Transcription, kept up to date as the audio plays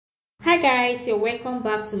Hi guys, you're welcome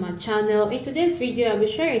back to my channel. In today's video I'll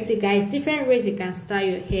be sharing with you guys different ways you can style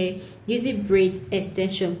your hair using braid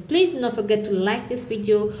extension. Please do not forget to like this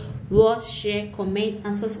video, watch, share, comment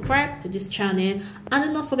and subscribe to this channel, and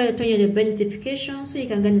do not forget to turn on the bell notification so you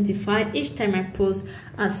can get notified each time I post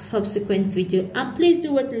a subsequent video. And please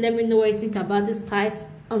do let me know what you think about these styles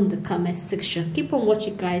on the comment section. Keep on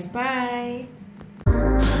watching guys. Bye.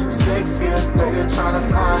 6 years later trying to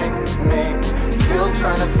find me, still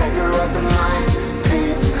trying to figure out the mind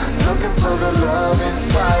piece, looking for the love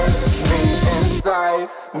inside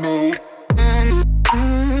me.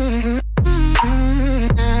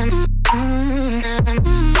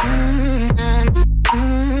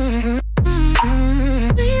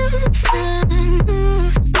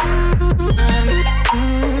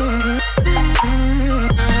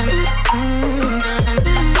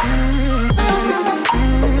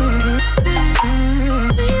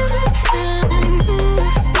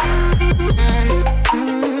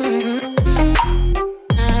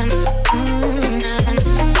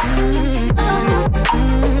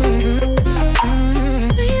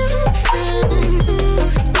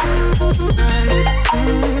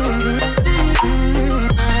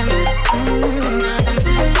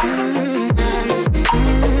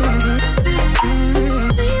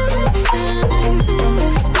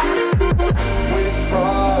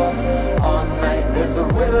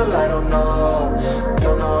 I don't know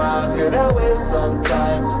how I feel that way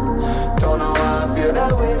sometimes. Don't know how I feel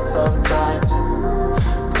that way sometimes.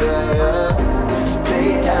 Yeah. The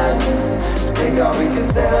end. Think how we can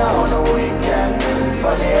say that on the weekend.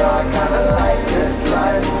 Funny how I kinda like this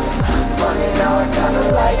life. Funny how I kinda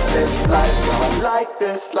like this life. I like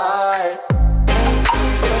this life.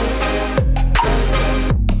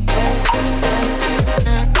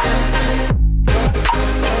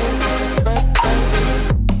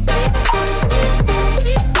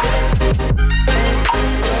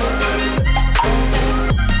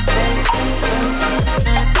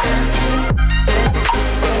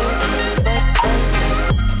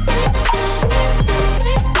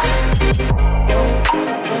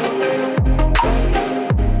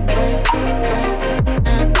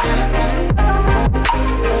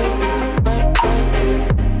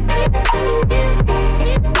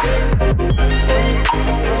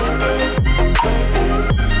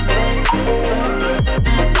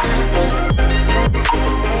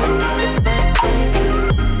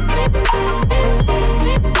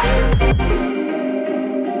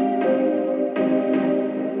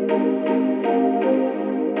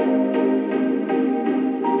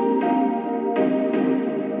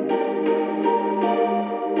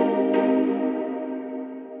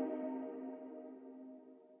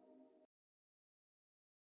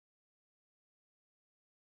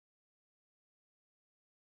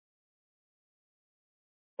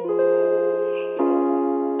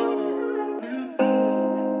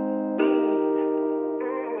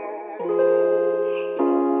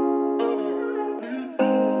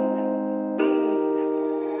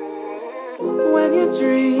 When you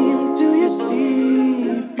dream, do you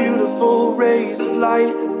see beautiful rays of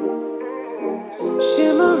light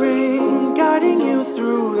shimmering, guiding you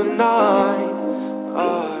through the night?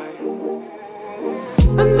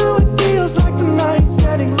 I know it feels like the night's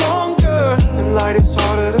getting longer and light is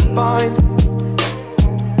harder to find.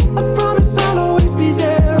 I promise I'll always be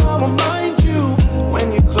there, I'll remind you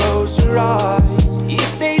when you close your eyes.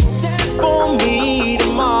 If they send for me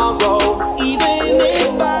tomorrow, even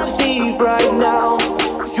if I leave right now,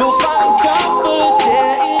 you'll find comfort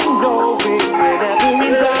there in knowing whenever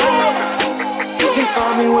in doubt, you can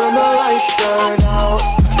find me when the lights turn out.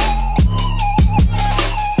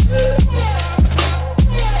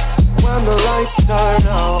 When the lights turn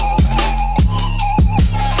out.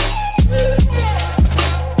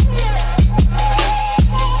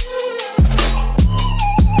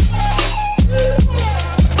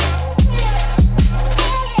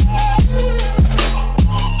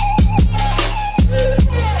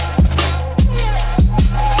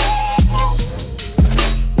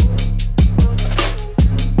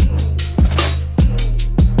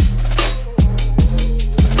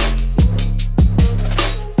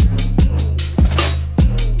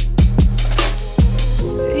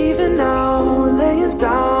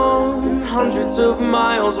 Hundreds of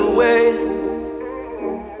miles away,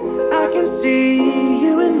 I can see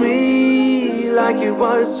you and me like it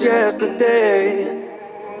was yesterday.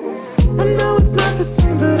 I know it's not the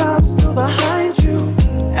same, but I'm still behind you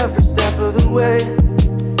every step of the way.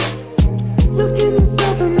 Look in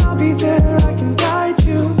yourself and I'll be there, I can guide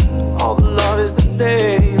you. All the love is the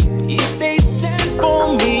same. If they send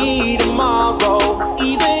for me tomorrow,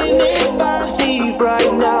 even if I leave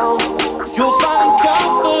right now,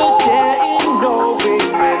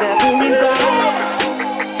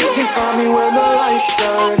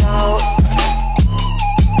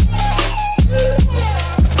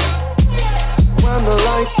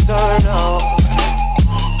 turn out.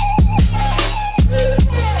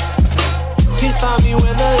 You can find me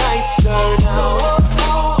when the lights turn out.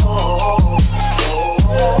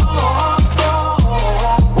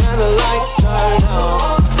 When the lights turn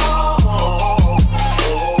out.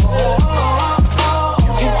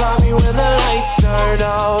 You can find me when the lights turn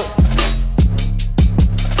out.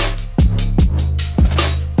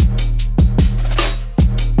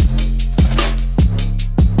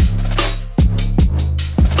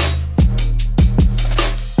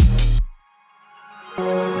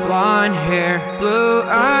 Blonde hair, blue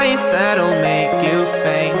eyes, that'll make you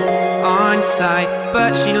faint on sight.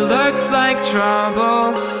 But she looks like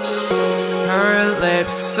trouble. Her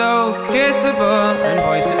lips so kissable and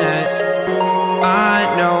poisonous.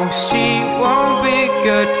 I know she won't be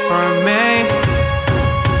good for me.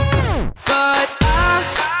 But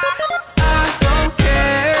I don't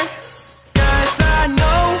care, 'cause I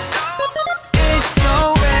know it's so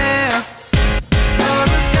rare for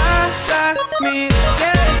a guy like me to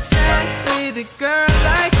get a chance with a girl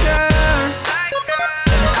like her.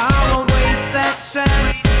 And I won't waste that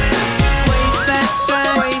chance. Waste that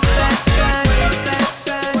chance. Waste that chance. Waste that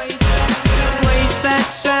chance. Waste that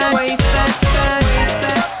chance. Waste that chance.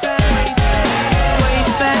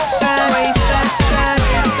 Waste that chance. Waste that chance.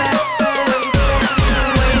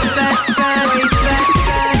 Waste that chance. Waste that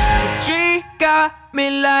chance. 'Cause she got me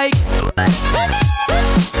like.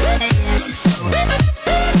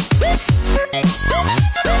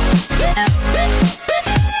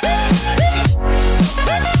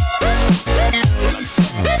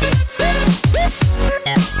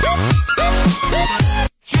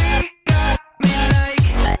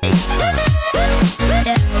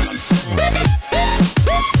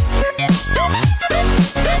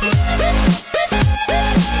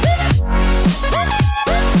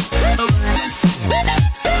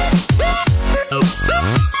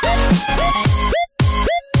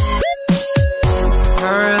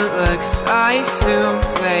 Her looks, I assume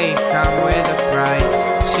they come with a price.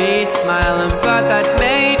 She's smiling, but that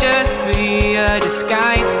may just be a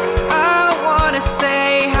disguise. I wanna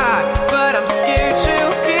say hi, but I'm scared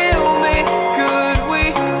she'll kill me. Could we?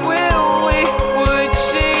 Will we? Would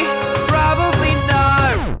she? Probably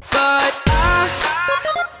not. But I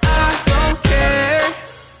don't care,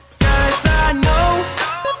 'cause I know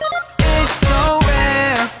it's so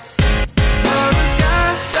rare for a guy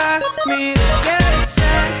like me to get a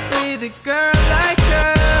chance with a girl like her.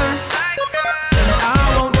 And I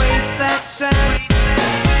won't waste that chance.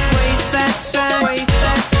 Waste that chance. Waste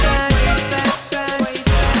that chance. Waste that chance.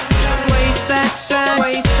 Waste that chance.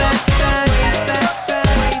 Waste that chance.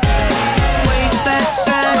 Waste that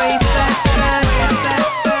chance. Waste that chance.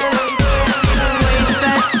 Waste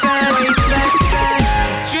that chance. Waste that chance.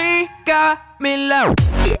 'Cause she got me low.